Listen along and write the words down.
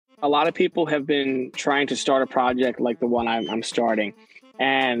A lot of people have been trying to start a project like the one I'm starting.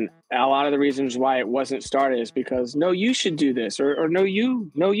 And a lot of the reasons why it wasn't started is because, no, you should do this, or no,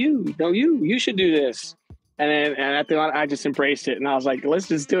 you should do this. And at the end, I just embraced it. And I was like, let's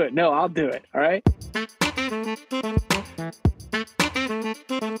just do it. No, I'll do it. All right.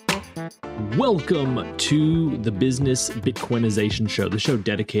 Welcome to the Business Bitcoinization Show, the show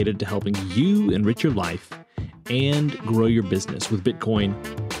dedicated to helping you enrich your life and grow your business with Bitcoin,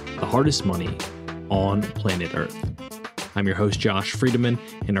 the hardest money on planet Earth. I'm your host, Josh Friedemann,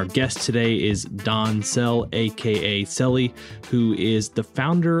 and our guest today is Tsell, aka TSELLY, who is the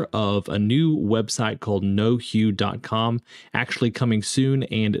founder of a new website called NOHhue.com, actually coming soon.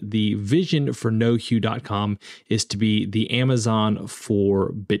 And the vision for NOHhue.com is to be the Amazon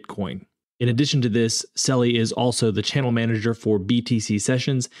for Bitcoin. In addition to this, TSELLY is also the channel manager for BTC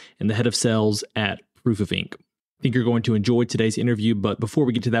Sessions and the head of sales at Proof of Ink. I think you're going to enjoy today's interview, but before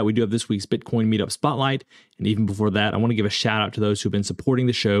we get to that, we do have this week's Bitcoin Meetup Spotlight. And even before that, I want to give a shout out to those who've been supporting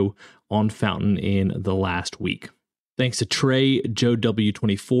the show on Fountain in the last week. Thanks to Trey, Joe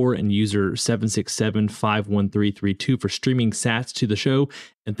W24, and user 767-51332 for streaming sats to the show.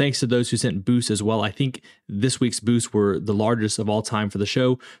 And thanks to those who sent boosts as well. I think this week's boosts were the largest of all time for the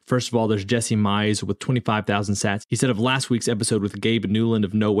show. First of all, there's Jesse Mize with 25,000 sats. He said of last week's episode with Gabe Newland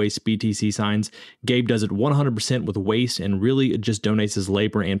of No Waste BTC Signs, Gabe does it 100% with waste and really just donates his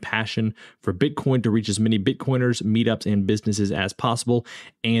labor and passion for Bitcoin to reach as many Bitcoiners, meetups, and businesses as possible.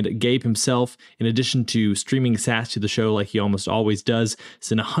 And Gabe himself, in addition to streaming sats to the show like he almost always does,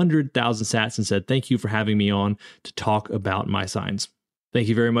 sent 100,000 sats and said, "Thank you for having me on to talk about my signs." Thank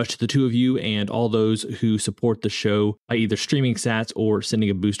you very much to the two of you and all those who support the show by either streaming sats or sending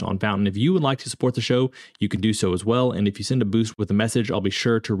a boost on Fountain. If you would like to support the show, you can do so as well. And if you send a boost with a message, I'll be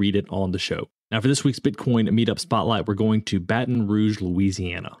sure to read it on the show. Now, for this week's Bitcoin Meetup Spotlight, we're going to Baton Rouge,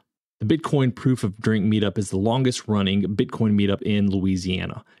 Louisiana. The Bitcoin Proof of Drink Meetup is the longest running Bitcoin meetup in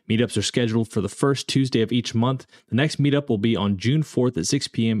Louisiana. Meetups are scheduled for the first Tuesday of each month. The next meetup will be on June 4th at 6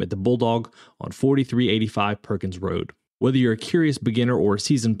 p.m. at the Bulldog on 4385 Perkins Road. Whether you're a curious beginner or a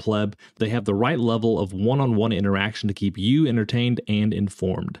seasoned pleb, they have the right level of one-on-one interaction to keep you entertained and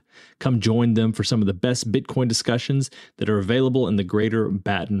informed. Come join them for some of the best Bitcoin discussions that are available in the greater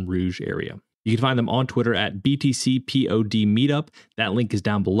Baton Rouge area. You can find them on Twitter at BTCPOD Meetup. That link is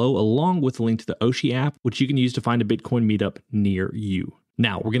down below, along with a link to the NOHhue app, which you can use to find a Bitcoin meetup near you.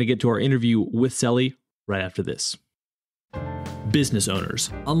 Now, we're going to get to our interview with TSELLY right after this. Business owners,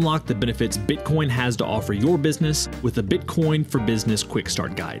 unlock the benefits Bitcoin has to offer your business with the Bitcoin for Business Quick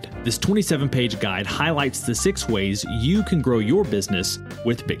Start Guide. This 27-page guide highlights the 6 ways you can grow your business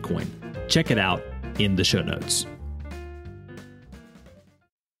with Bitcoin. Check it out in the show notes.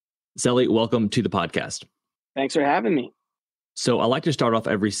 TSELLY, welcome to the podcast. Thanks for having me. So I like to start off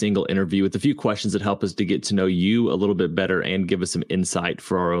every single interview with a few questions that help us to get to know you a little bit better and give us some insight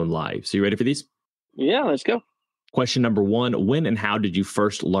for our own lives. So you ready for these? Yeah, let's go. Question number 1, when and how did you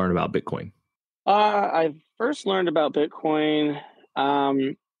first learn about Bitcoin? I first learned about Bitcoin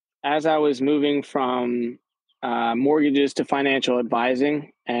as I was moving from mortgages to financial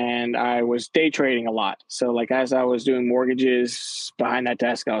advising, and I was day trading a lot. So like as I was doing mortgages behind that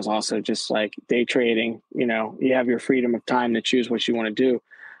desk, I was also just like day trading. You know, you have your freedom of time to choose what you want to do.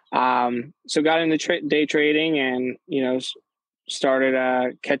 So got into day trading and, you know,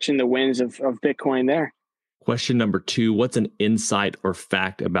 started catching the winds of Bitcoin there. Question number 2, what's an insight or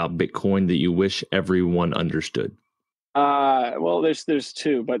fact about Bitcoin that you wish everyone understood? Well, there's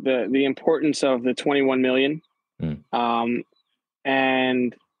 2, but the importance of the 21 million,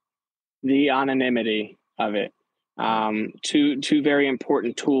 and the anonymity of it. Two very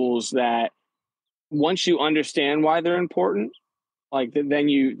important tools that once you understand why they're important, like then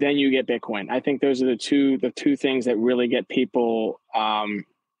you get Bitcoin. I think those are the two things that really get people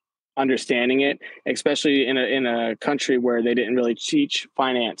understanding it, especially in a country where they didn't really teach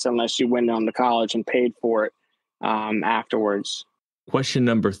finance unless you went on to college and paid for it afterwards. Question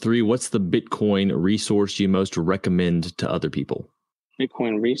number 3, what's the Bitcoin resource you most recommend to other people?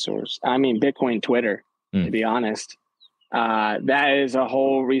 Bitcoin resource? I mean, Bitcoin Twitter, to be honest. That is a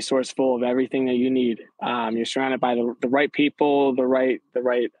whole resource full of everything that you need. You're surrounded by the right people, the right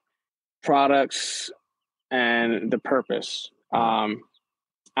products, and the purpose.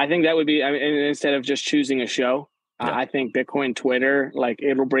 I think that would be, I mean, instead of just choosing a show, I think Bitcoin Twitter, like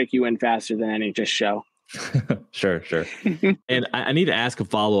it'll break you in faster than any just show. Sure. And I need to ask a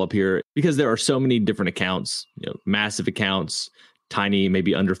follow-up here because there are so many different accounts, you know, massive accounts, tiny,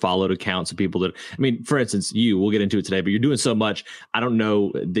 maybe underfollowed accounts of people that, I mean, for instance, we'll get into it today, but you're doing so much. I don't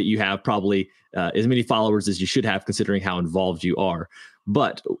know that you have probably as many followers as you should have, considering how involved you are.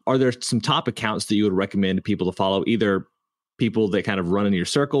 But are there some top accounts that you would recommend people to follow, either people that kind of run in your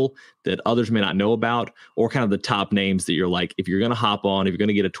circle that others may not know about, or kind of the top names that you're like, if you're going to hop on, if you're going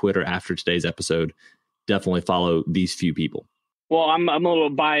to get a Twitter after today's episode, definitely follow these few people? Well, I'm a little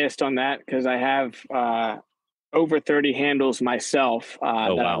biased on that because I have over 30 handles myself that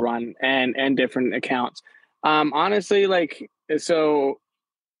I run and different accounts. Honestly,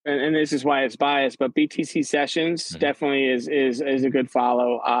 and this is why it's biased, but BTC Sessions definitely is a good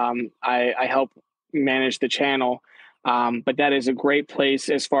follow. I help manage the channel, but that is a great place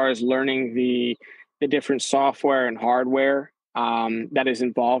as far as learning the different software and hardware that is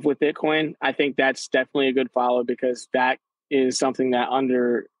involved with Bitcoin. I think that's definitely a good follow because that is something that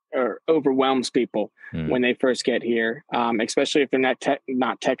overwhelms people when they first get here, especially if they're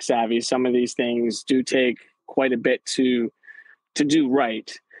not tech savvy. Some of these things do take quite a bit to do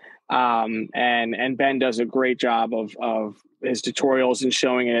right. And Ben does a great job of his tutorials and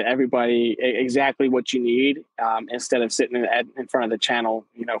showing everybody exactly what you need instead of sitting in front of the channel,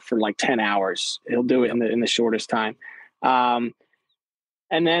 for like 10 hours. He'll do it in the shortest time. And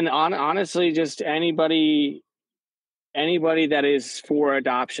then honestly, just anybody that is for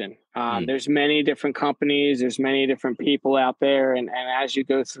adoption. There's many different companies, there's many different people out there. And as you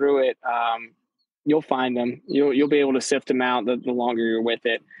go through it, you'll find them. You'll be able to sift them out the longer you're with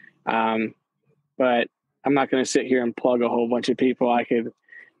it. But I'm not going to sit here and plug a whole bunch of people.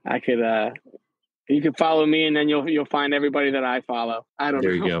 You can follow me and then you'll find everybody that I follow. I don't know.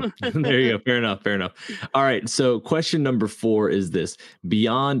 There you go. There you go. Fair enough. All right. So question number 4 is this: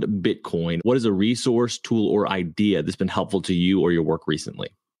 beyond Bitcoin, what is a resource, tool, or idea that's been helpful to you or your work recently?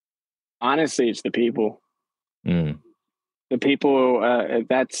 Honestly, it's the people. The people,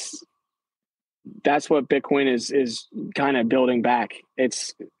 that's what Bitcoin is kind of building back.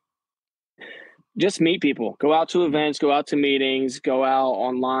 It's just meet people, go out to events, go out to meetings, go out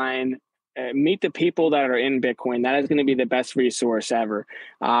online, meet the people that are in Bitcoin. That is going to be the best resource ever.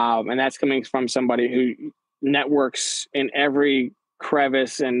 And that's coming from somebody who networks in every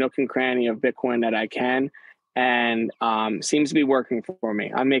crevice and nook and cranny of Bitcoin that I can. And seems to be working for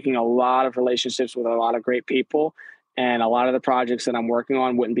me. I'm making a lot of relationships with a lot of great people, and a lot of the projects that I'm working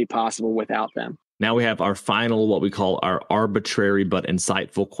on wouldn't be possible without them. Now we have our final, what we call our arbitrary but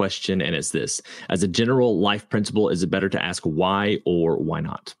insightful question, and it's this: as a general life principle, is it better to ask why or why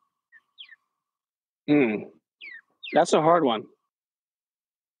not? That's a hard one.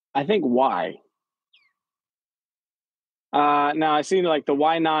 I think why. Now I see like the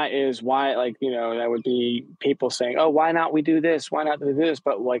why not is why, that would be people saying, oh, why not we do this? Why not do this?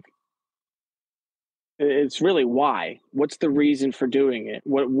 But it's really why. What's the reason for doing it?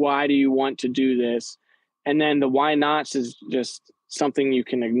 Why do you want to do this? And then the why nots is just something you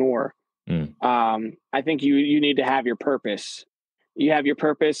can ignore. I think you need to have your purpose. You have your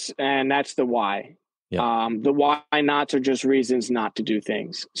purpose, and that's the why. Yep. The why nots are just reasons not to do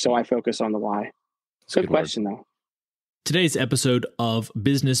things. So I focus on the why. Good question, though. Today's episode of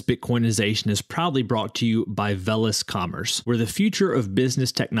Business Bitcoinization is proudly brought to you by Velis Commerce, where the future of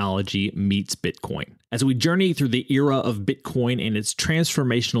business technology meets Bitcoin. As we journey through the era of Bitcoin and its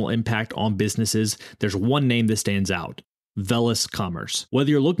transformational impact on businesses, there's one name that stands out: Velis Commerce. Whether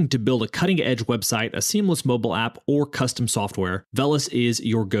you're looking to build a cutting-edge website, a seamless mobile app, or custom software, Velis is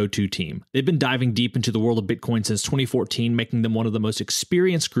your go-to team. They've been diving deep into the world of Bitcoin since 2014, making them one of the most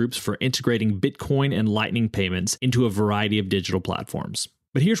experienced groups for integrating Bitcoin and Lightning payments into a variety of digital platforms.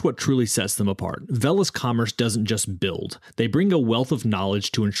 But here's what truly sets them apart. Velis Commerce doesn't just build. They bring a wealth of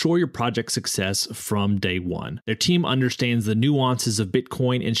knowledge to ensure your project's success from day one. Their team understands the nuances of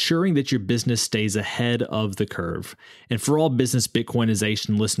Bitcoin, ensuring that your business stays ahead of the curve. And for all Business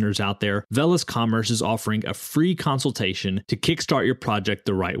Bitcoinization listeners out there, Velis Commerce is offering a free consultation to kickstart your project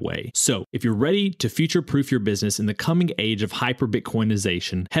the right way. So if you're ready to future-proof your business in the coming age of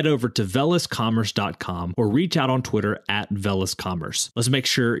hyper-Bitcoinization, head over to veliscommerce.com or reach out on Twitter at veliscommerce. Let's make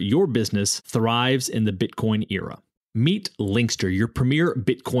sure your business thrives in the Bitcoin era. Meet Linkster, your premier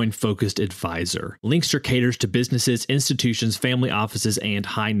Bitcoin-focused advisor. Linkster caters to businesses, institutions, family offices, and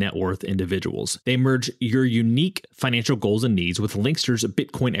high-net-worth individuals. They merge your unique financial goals and needs with Linkster's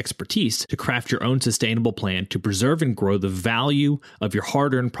Bitcoin expertise to craft your own sustainable plan to preserve and grow the value of your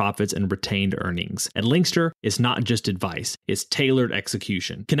hard-earned profits and retained earnings. At Linkster, it's not just advice, it's tailored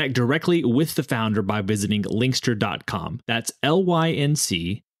execution. Connect directly with the founder by visiting linkster.com. That's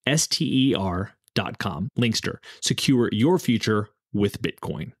LYNCSTER.com. Linkster. Secure your future with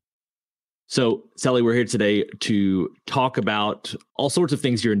Bitcoin. So, Sally, we're here today to talk about all sorts of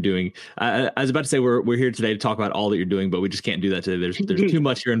things you're doing. I was about to say we're here today to talk about all that you're doing, but we just can't do that today. There's too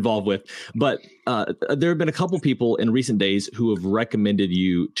much you're involved with. But there have been a couple people in recent days who have recommended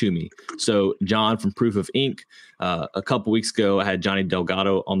you to me. So, John from Proof of Ink, a couple weeks ago, I had Johnny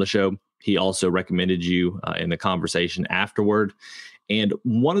Delgado on the show. He also recommended you in the conversation afterward. And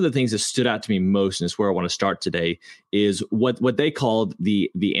one of the things that stood out to me most, and it's where I want to start today, is what they called the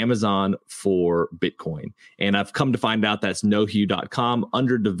Amazon for Bitcoin. And I've come to find out that's NOHhue.com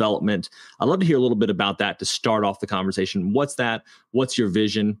under development. I'd love to hear a little bit about that to start off the conversation. What's that? What's your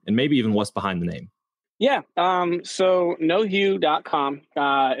vision? And maybe even what's behind the name? Yeah. So NOHhue.com,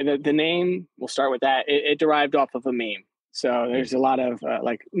 the name, we'll start with that. It derived off of a meme. So there's a lot of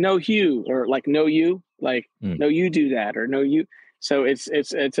like NOHhue or like no you, like no you do that or no you. So it's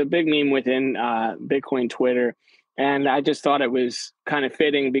a big meme within Bitcoin Twitter, and I just thought it was kind of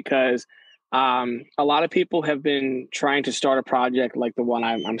fitting because a lot of people have been trying to start a project like the one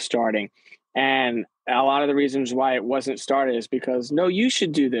I'm starting, and a lot of the reasons why it wasn't started is because no, you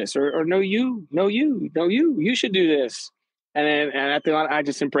should do this, or no, you should do this, and at the end I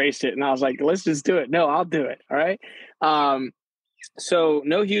just embraced it, and I was like, let's just do it. No, I'll do it. All right. So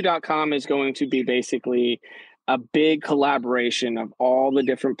NOHhue.com is going to be basically a big collaboration of all the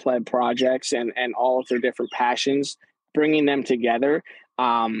different pleb projects and all of their different passions, bringing them together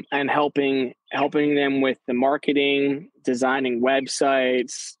and helping them with the marketing, designing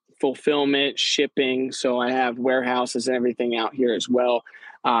websites, fulfillment, shipping. So I have warehouses and everything out here as well,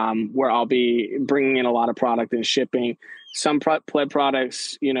 where I'll be bringing in a lot of product and shipping. Some pleb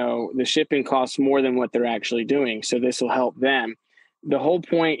products, the shipping costs more than what they're actually doing. So this will help them. The whole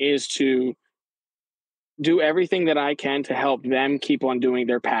point is to do everything that I can to help them keep on doing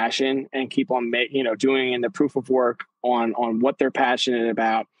their passion and keep on doing in the proof of work on what they're passionate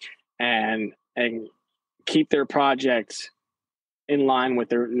about and keep their projects in line with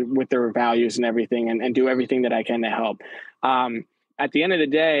their values and everything and do everything that I can to help. At the end of the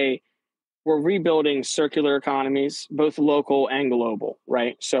day, we're rebuilding circular economies, both local and global,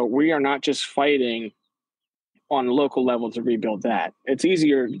 right? So we are not just fighting on a local level to rebuild that. It's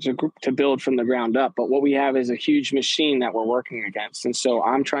easier to build from the ground up, but what we have is a huge machine that we're working against. And so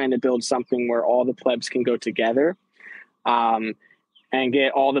I'm trying to build something where all the plebs can go together and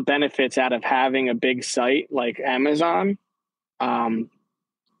get all the benefits out of having a big site like Amazon,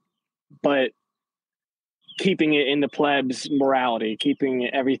 but keeping it in the plebs morality, keeping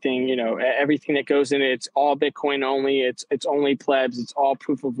everything, everything that goes in it. It's all Bitcoin only. It's only plebs. It's all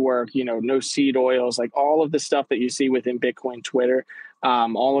proof of work, no seed oils, like all of the stuff that you see within Bitcoin Twitter,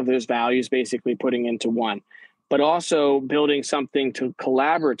 all of those values basically putting into one, but also building something to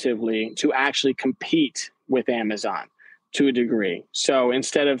collaboratively to actually compete with Amazon to a degree. So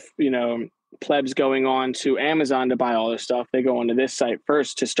instead of, plebs going on to Amazon to buy all their stuff, they go onto this site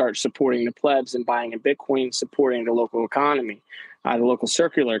first to start supporting the plebs and buying in Bitcoin, supporting the local economy, the local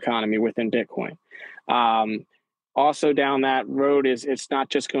circular economy within Bitcoin. Also down that road it's not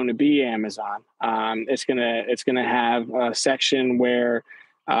just going to be Amazon. It's gonna have a section where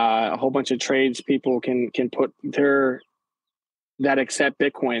a whole bunch of trades people can put that accept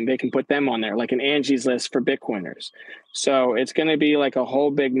Bitcoin. They can put them on there, like an Angie's List for Bitcoiners. So it's going to be like a whole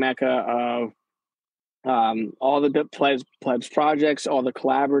big mecca of all the plebs projects, all the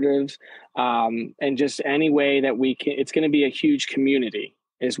collaboratives, and just any way that we can. It's going to be a huge community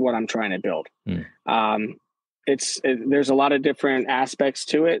is what I'm trying to build. There's a lot of different aspects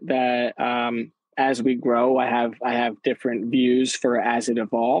to it that as we grow, I have different views for as it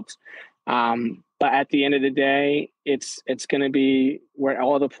evolves. But at the end of the day, it's going to be where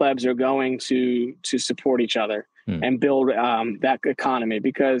all the plebs are going to support each other and build that economy,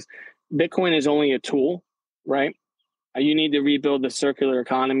 because Bitcoin is only a tool, right? You need to rebuild the circular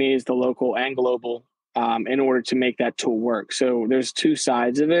economies, the local and global, in order to make that tool work. So there's two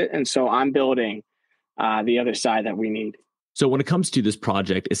sides of it. And so I'm building the other side that we need. So when it comes to this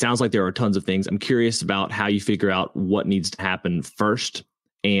project, it sounds like there are tons of things. I'm curious about how you figure out what needs to happen first.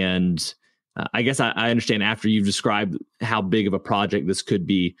 And I guess I understand after you've described how big of a project this could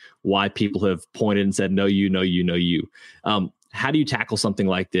be, why people have pointed and said, no, you. How do you tackle something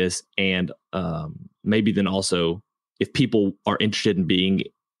like this? And maybe then also, if people are interested in being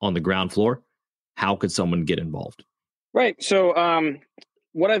on the ground floor, how could someone get involved? Right. So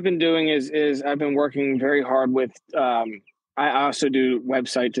what I've been doing is I've been working very hard with, I also do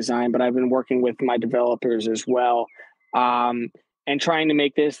website design, but I've been working with my developers as well. And trying to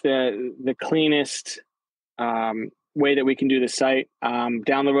make this the cleanest way that we can do the site.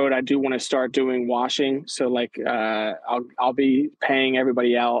 Down the road, I do want to start doing washing. So like I'll be paying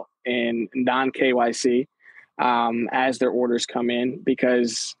everybody out in non KYC as their orders come in,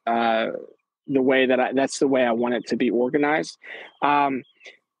 because that's the way I want it to be organized.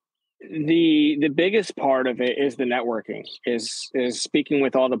 The biggest part of it is the networking, is speaking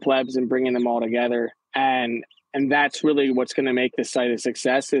with all the plebs and bringing them all together, and that's really what's going to make this site a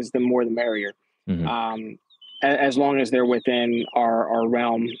success. Is the more the merrier. Mm-hmm. As long as they're within our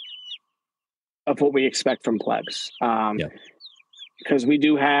realm of what we expect from plebs. Because we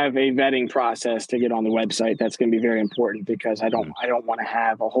do have a vetting process to get on the website. That's going to be very important, because I don't want to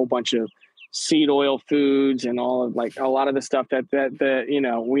have a whole bunch of seed oil foods and all of, like, a lot of the stuff that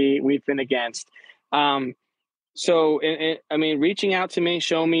we've been against. So I mean, reaching out to me,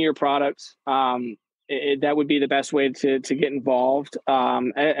 show me your products. That would be the best way to get involved.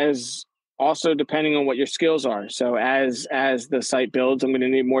 As also depending on what your skills are. So as the site builds, I'm going to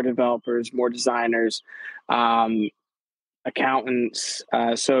need more developers, more designers, accountants.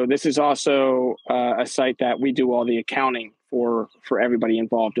 So this is also a site that we do all the accounting for everybody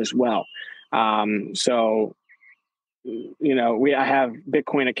involved as well. So, I have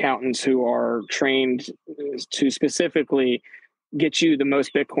Bitcoin accountants who are trained to specifically get you the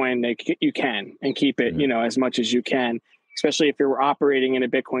most Bitcoin that you can and keep it, as much as you can, especially if you're operating in a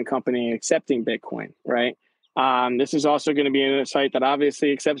Bitcoin company accepting Bitcoin, right? This is also going to be a site that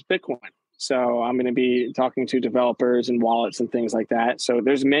obviously accepts Bitcoin. So I'm going to be talking to developers and wallets and things like that. So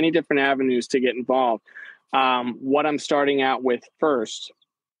there's many different avenues to get involved. What I'm starting out with first,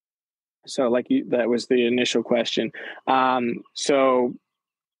 so that was the initial question. So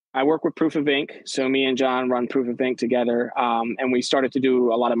I work with Proof of Ink. So me and John run Proof of Ink together. And we started to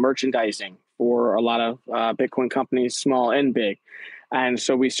do a lot of merchandising for a lot of Bitcoin companies, small and big. And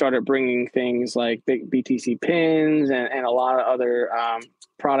so we started bringing things like big BTC pins and a lot of other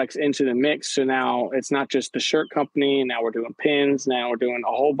products into the mix. So now it's not just the shirt company. Now we're doing pins. Now we're doing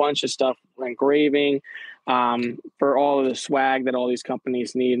a whole bunch of stuff, engraving, for all of the swag that all these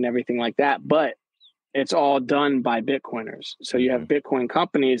companies need and everything like that. But it's all done by Bitcoiners. So you have Bitcoin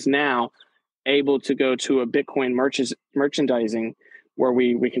companies now able to go to a Bitcoin merchandising where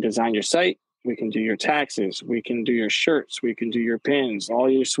we can design your site. We can do your taxes. We can do your shirts. We can do your pins, all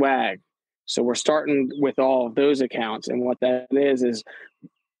your swag. So we're starting with all of those accounts. And what that is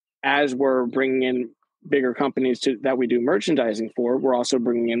as we're bringing in bigger companies that we do merchandising for, we're also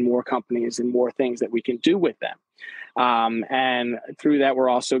bringing in more companies and more things that we can do with them. And through that, we're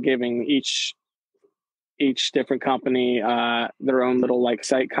also giving each different company their own little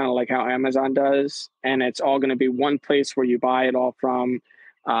site, kind of like how Amazon does. And it's all going to be one place where you buy it all from.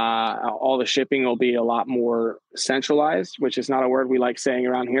 All the shipping will be a lot more centralized, which is not a word we like saying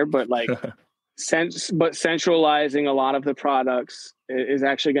around here, but but centralizing a lot of the products is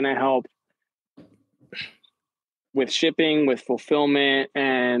actually going to help with shipping, with fulfillment,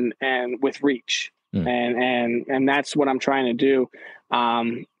 and with reach. And that's what I'm trying to do.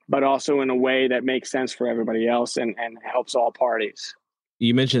 But also in a way that makes sense for everybody else and helps all parties.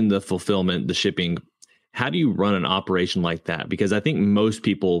 You mentioned the fulfillment, the shipping. How do you run an operation like that? Because I think most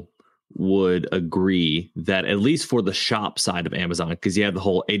people would agree that, at least for the shop side of Amazon, because you have the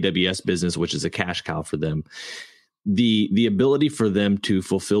whole AWS business, which is a cash cow for them, the ability for them to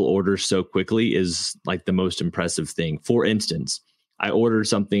fulfill orders so quickly is like the most impressive thing. For instance, I ordered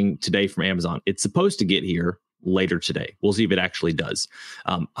something today from Amazon. It's supposed to get here later today. We'll see if it actually does.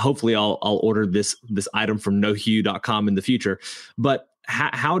 Hopefully I'll order this item from NOHhue.com in the future. But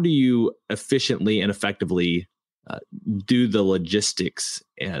how do you efficiently and effectively do the logistics,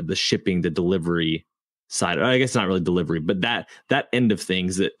 the shipping, the delivery side? I guess not really delivery, but that end of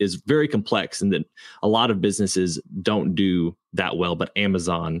things that is very complex and that a lot of businesses don't do that well, but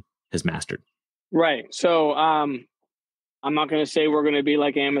Amazon has mastered. Right. So I'm not going to say we're going to be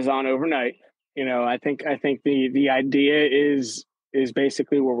like Amazon overnight. I think the idea is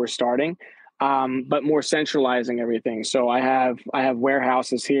basically where we're starting, but more centralizing everything. So I have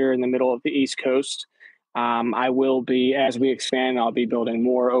warehouses here in the middle of the East Coast. I will be, as we expand, I'll be building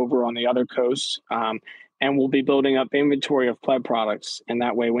more over on the other coasts, and we'll be building up inventory of Pleb products. And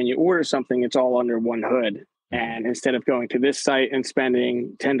that way, when you order something, it's all under one hood. And instead of going to this site and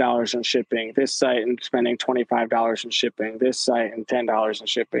spending $10 on shipping, this site and spending $25 on shipping, this site and $10 on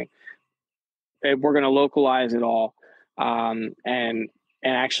shipping, we're going to localize it all, and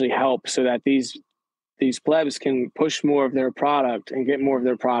actually help so that these plebs can push more of their product and get more of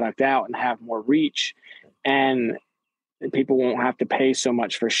their product out and have more reach, and people won't have to pay so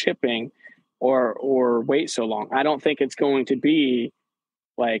much for shipping or wait so long. I don't think it's going to be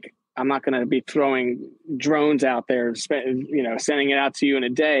like, I'm not going to be throwing drones out there, sending it out to you in a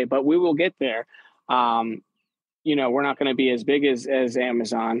day, but we will get there. we're not going to be as big as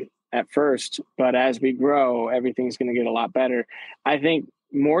Amazon at first, but as we grow, everything's going to get a lot better. I think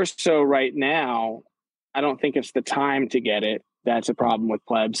more so right now, I don't think it's the time to get it. That's a problem with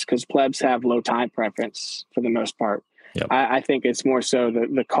plebs, because plebs have low time preference for the most part. Yep. I think it's more so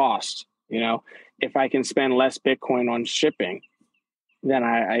the cost. If I can spend less Bitcoin on shipping, then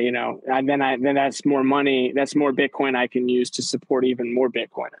then that's more money. That's more Bitcoin I can use to support even more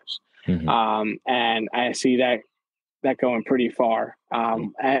Bitcoiners. Mm-hmm. And I see that going pretty far,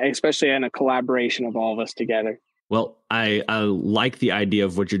 especially in a collaboration of all of us together. Well, I like the idea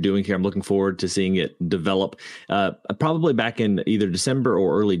of what you're doing here. I'm looking forward to seeing it develop. Probably back in either December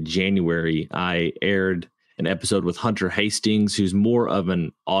or early January, I aired an episode with Hunter Hastings, who's more of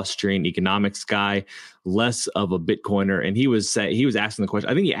an Austrian economics guy, less of a Bitcoiner. And he was asking the question.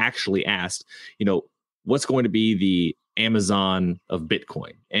 I think he actually asked, what's going to be the Amazon of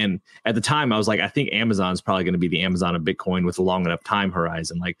Bitcoin? And at the time I was like, I think Amazon's probably going to be the Amazon of Bitcoin with a long enough time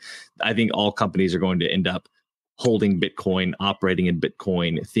horizon. Like, I think all companies are going to end up holding Bitcoin, operating in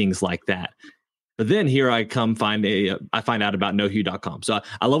Bitcoin, things like that. But then here I find out about NOHhue.com. So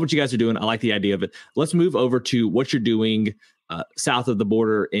I love what you guys are doing. I like the idea of it. Let's move over to what you're doing south of the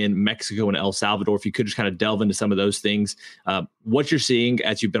border in Mexico and El Salvador. If you could just kind of delve into some of those things, what you're seeing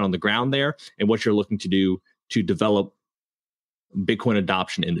as you've been on the ground there, and what you're looking to do to develop Bitcoin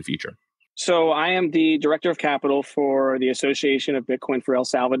adoption in the future. So I am the director of capital for the Association of Bitcoin for El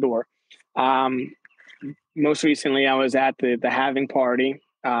Salvador. Most recently, I was at the halving party,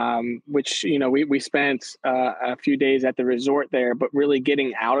 which, we spent a few days at the resort there, but really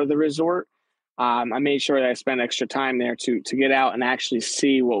getting out of the resort, I made sure that I spent extra time there to get out and actually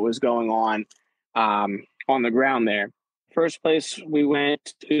see what was going on the ground there. First place we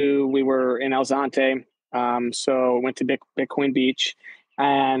were in El Zante, so went to Bitcoin Beach,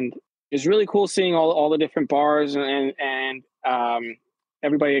 and it was really cool seeing all the different bars and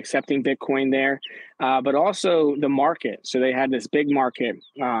everybody accepting Bitcoin there, but also the market. So they had this big market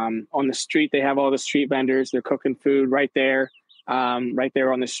on the street. They have all the street vendors. They're cooking food right there on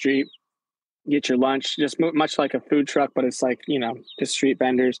the street. Get your lunch, just much like a food truck, but it's like, just street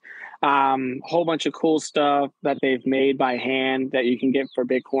vendors. Whole bunch of cool stuff that they've made by hand that you can get for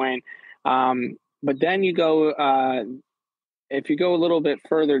Bitcoin. But then if you go a little bit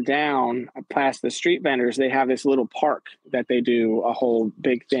further down past the street vendors, they have this little park that they do a whole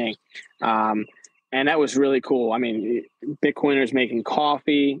big thing. And that was really cool. I mean, Bitcoiners making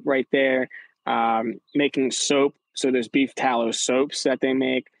coffee right there, making soap. So there's beef tallow soaps that they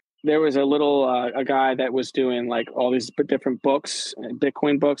make. There was a guy that was doing like all these different books,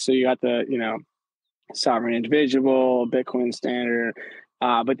 Bitcoin books. So you got the, Sovereign Individual, Bitcoin Standard.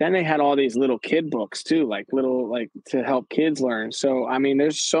 But then they had all these little kid books too, like to help kids learn. So, I mean,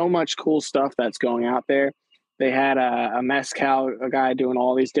 there's so much cool stuff that's going out there. They had a mezcal, a guy doing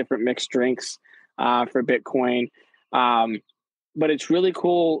all these different mixed drinks for Bitcoin. But it's really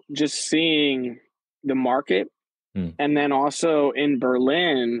cool just seeing the market. And then also in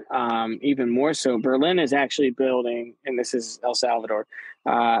Berlin, even more so, Berlin is actually building, and this is El Salvador,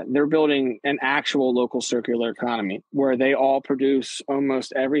 they're building an actual local circular economy where they all produce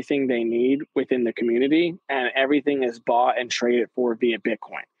almost everything they need within the community, and everything is bought and traded for via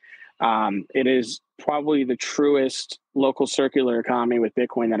Bitcoin. It is probably the truest local circular economy with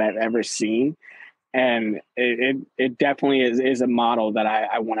Bitcoin that I've ever seen. And it definitely is a model that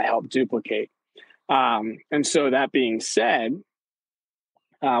I want to help duplicate. And so that being said,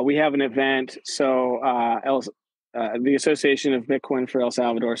 we have an event. So the Association of Bitcoin for El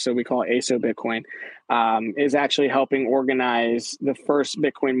Salvador, so we call it ASOBitcoin, is actually helping organize the first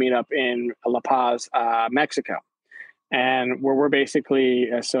Bitcoin meetup in La Paz, Mexico. And we're basically,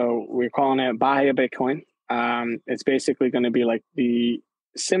 so we're calling it Bahia Bitcoin. It's basically going to be like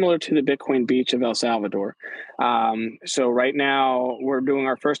similar to the Bitcoin Beach of El Salvador. So right now we're doing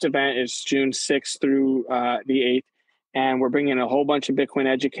our first event is June 6th through the 8th. And we're bringing a whole bunch of Bitcoin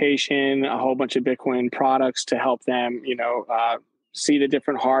education, a whole bunch of Bitcoin products to help them, see the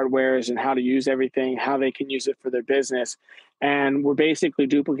different hardwares and how to use everything, how they can use it for their business. And we're basically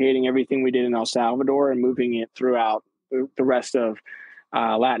duplicating everything we did in El Salvador and moving it throughout the rest of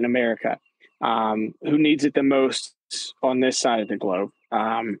Latin America. Who needs it the most on this side of the globe?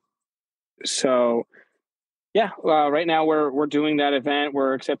 Right now we're doing that event.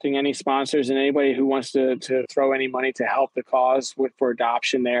 We're accepting any sponsors and anybody who wants to throw any money to help the cause for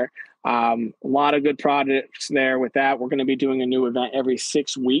adoption there. A lot of good projects there with that. We're going to be doing a new event every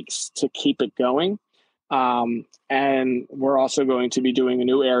 6 weeks to keep it going. And we're also going to be doing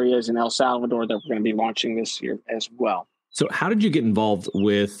new areas in El Salvador that we're going to be launching this year as well. So how did you get involved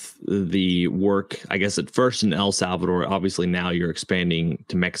with the work, I guess at first in El Salvador, obviously now you're expanding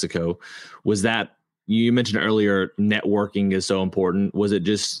to Mexico. Was that, you mentioned earlier, networking is so important. Was it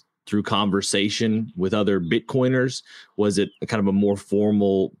just through conversation with other Bitcoiners? Was it kind of a more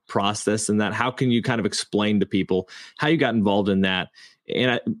formal process than that? How can you kind of explain to people how you got involved in that?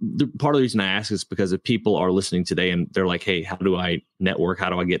 And part of the reason I ask is because if people are listening today and they're like, hey, how do I network? How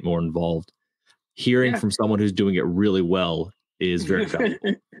do I get more involved? Hearing from someone who's doing it really well is very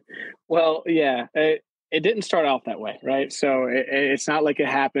valuable. Well, yeah, it didn't start off that way, right? So it's not like it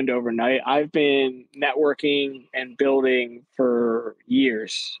happened overnight. I've been networking and building for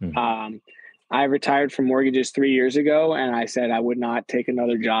years. I retired from mortgages 3 years ago, and I said I would not take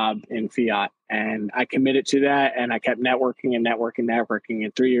another job in fiat. And I committed to that, and I kept networking and networking.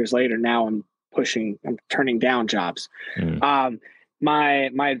 And 3 years later, now I'm turning down jobs. My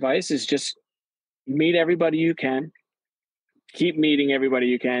advice is just meet everybody you can. Keep meeting everybody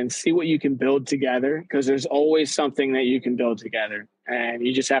you can. See what you can build together, because there's always something that you can build together, and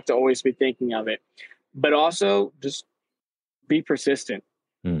you just have to always be thinking of it. But also, just be persistent.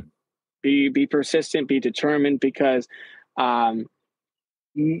 Be persistent. Be determined, because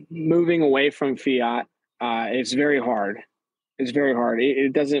moving away from fiat, it's very hard. It's very hard.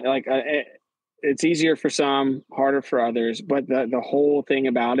 It doesn't like. It's easier for some, harder for others. But the whole thing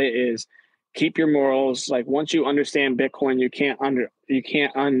about it is keep your morals. Like, once you understand Bitcoin, you can't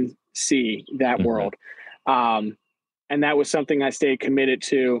unsee that world. And that was something I stayed committed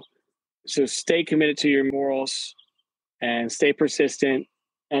to. So stay committed to your morals and stay persistent,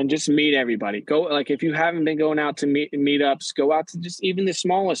 and just meet everybody. Go, like, if you haven't been going out to meetups, go out to just even the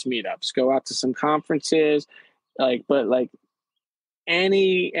smallest meetups, go out to some conferences, but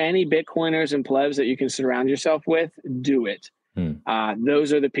any Bitcoiners and plebs that you can surround yourself with, do it.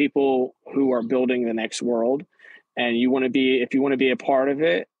 Those are the people who are building the next world. And if you want to be a part of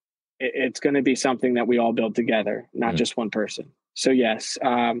it, it's going to be something that we all build together, not just one person. So yes,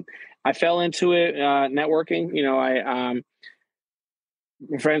 I fell into it, networking. I'm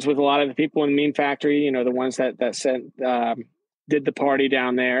friends with a lot of the people in Meme Factory, the ones that did the party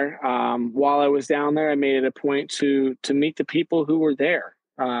down there. While I was down there, I made it a point to meet the people who were there,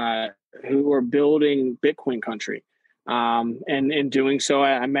 who were building Bitcoin country. And in doing so,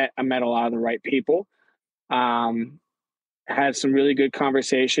 I met a lot of the right people. Had some really good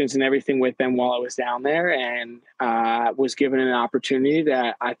conversations and everything with them while I was down there, and was given an opportunity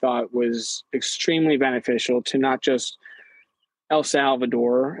that I thought was extremely beneficial to not just El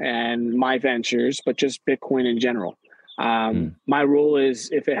Salvador and my ventures, but just Bitcoin in general. My rule is,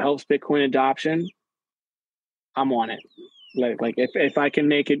 if it helps Bitcoin adoption, I'm on it. Like if I can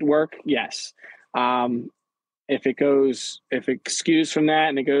make it work, yes. If it skews from that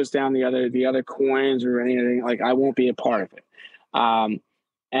and it goes down the other coins or anything, like, I won't be a part of it.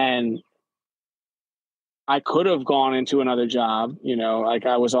 And I could have gone into another job, like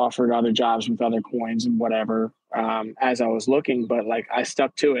I was offered other jobs with other coins and whatever, as I was looking, but like, I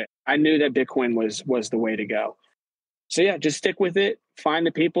stuck to it. I knew that Bitcoin was the way to go. So yeah, just stick with it. Find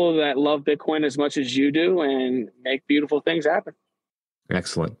the people that love Bitcoin as much as you do, and make beautiful things happen.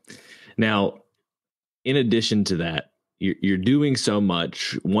 Excellent. Now, in addition to that, you're doing so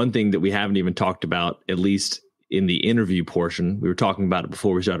much. One thing that we haven't even talked about, at least in the interview portion, we were talking about it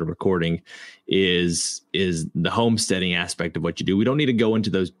before we started recording, is the homesteading aspect of what you do. We don't need to go into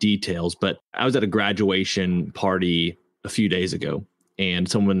those details, but I was at a graduation party a few days ago, and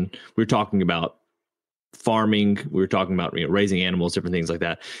we were talking about farming. We were talking about raising animals, different things like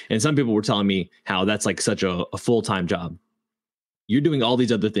that. And some people were telling me how that's like such a full-time job. You're doing all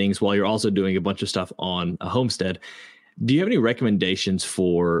these other things while you're also doing a bunch of stuff on a homestead. Do you have any recommendations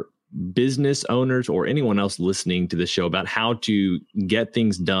for business owners or anyone else listening to this show about how to get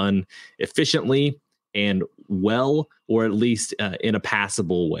things done efficiently and well, or at least in a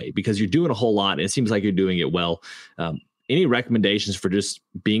passable way? Because you're doing a whole lot, and it seems like you're doing it well. Any recommendations for just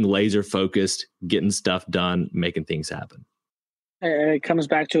being laser focused, getting stuff done, making things happen? It comes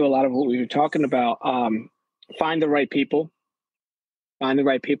back to a lot of what we were talking about. Find the right people. Find the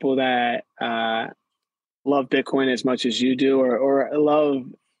right people that love Bitcoin as much as you do, or love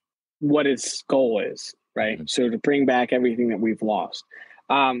what its goal is, right? Mm-hmm. So to bring back everything that we've lost.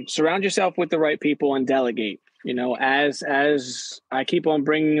 Surround yourself with the right people and delegate. As I keep on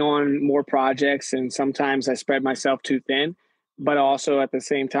bringing on more projects, and sometimes I spread myself too thin, but also at the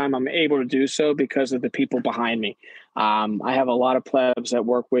same time, I'm able to do so because of the people behind me. I have a lot of plebs that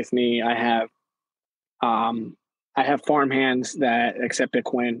work with me. I have farmhands that accept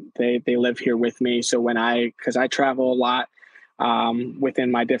Bitcoin. They live here with me. So because I travel a lot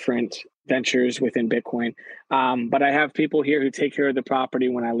within my different ventures within Bitcoin. But I have people here who take care of the property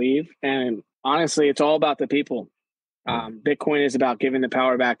when I leave. And honestly, it's all about the people. Bitcoin is about giving the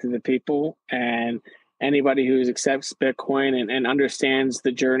power back to the people, and anybody who accepts Bitcoin and understands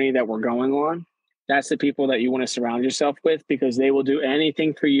the journey that we're going on, that's the people that you want to surround yourself with, because they will do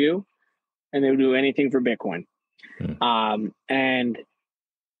anything for you and they will do anything for Bitcoin. And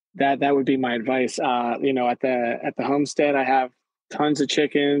that would be my advice. At the homestead, I have tons of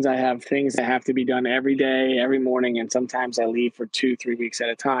chickens. I have things that have to be done every day, every morning. And sometimes I leave for 2-3 weeks at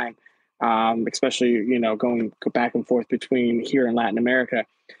a time. Especially, going back and forth between here and Latin America.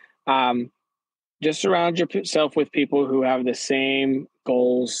 Just surround yourself with people who have the same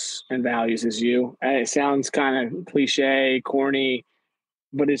goals and values as you. It sounds kind of cliche, corny,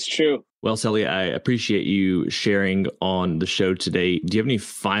 but it's true. Well, Tsell, I appreciate you sharing on the show today. Do you have any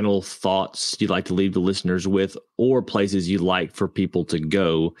final thoughts you'd like to leave the listeners with, or places you'd like for people to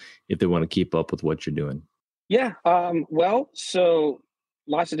go if they want to keep up with what you're doing? Yeah. So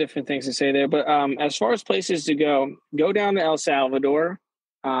lots of different things to say there, but as far as places to go down to El Salvador,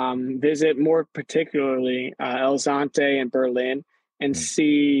 visit more particularly El Zante and Berlin, and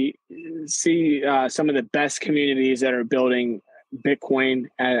see some of the best communities that are building Bitcoin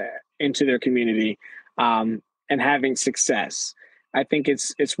into their community and having success. I think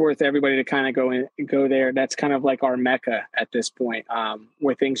it's worth everybody to kind of go there. That's kind of like our Mecca at this point,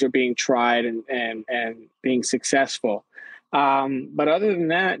 where things are being tried and being successful. But other than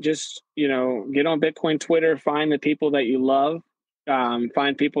that, just, get on Bitcoin Twitter, find the people that you love,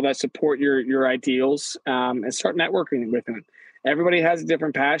 find people that support your ideals, and start networking with them. Everybody has a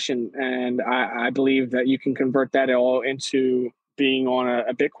different passion, and I believe that you can convert that all into being on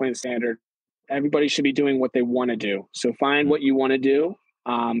a Bitcoin standard. Everybody should be doing what they want to do. So find what you want to do,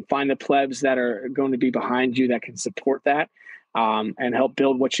 find the plebs that are going to be behind you that can support that, and help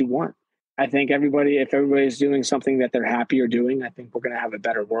build what you want. I think if everybody's doing something that they're happy or doing, I think we're going to have a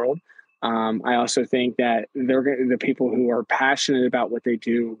better world. I also think that the people who are passionate about what they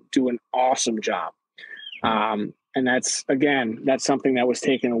do an awesome job. And that's something that was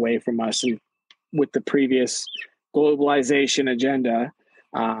taken away from us with the previous globalization agenda,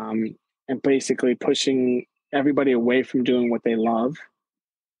 and basically pushing everybody away from doing what they love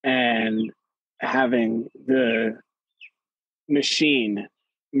and having the machine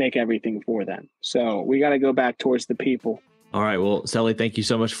make everything for them. So we got to go back towards the people. All right. Well, Tsell, thank you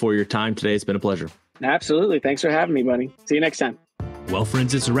so much for your time today. It's been a pleasure. Absolutely. Thanks for having me, buddy. See you next time. Well,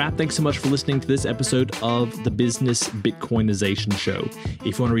 friends, it's a wrap. Thanks so much for listening to this episode of the Business Bitcoinization Show.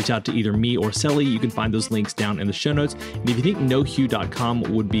 If you want to reach out to either me or Tsell, you can find those links down in the show notes. And if you think NOHhue.com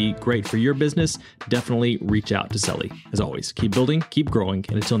would be great for your business, definitely reach out to Tsell. As always, keep building, keep growing,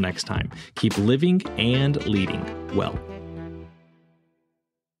 and until next time, keep living and leading well.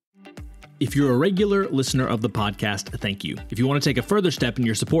 If you're a regular listener of the podcast, thank you. If you want to take a further step in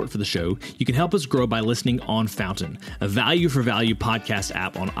your support for the show, you can help us grow by listening on Fountain, a value-for-value podcast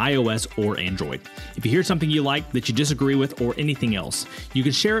app on iOS or Android. If you hear something you like that you disagree with or anything else, you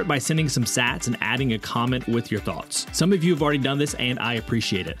can share it by sending some sats and adding a comment with your thoughts. Some of you have already done this, and I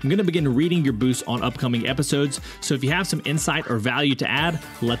appreciate it. I'm going to begin reading your boosts on upcoming episodes, so if you have some insight or value to add,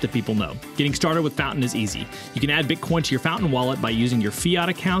 let the people know. Getting started with Fountain is easy. You can add Bitcoin to your Fountain wallet by using your fiat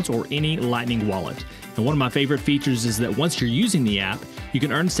accounts or any Lightning wallet. And one of my favorite features is that once you're using the app, you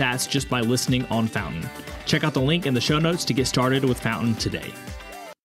can earn sats just by listening on Fountain. Check out the link in the show notes to get started with Fountain today.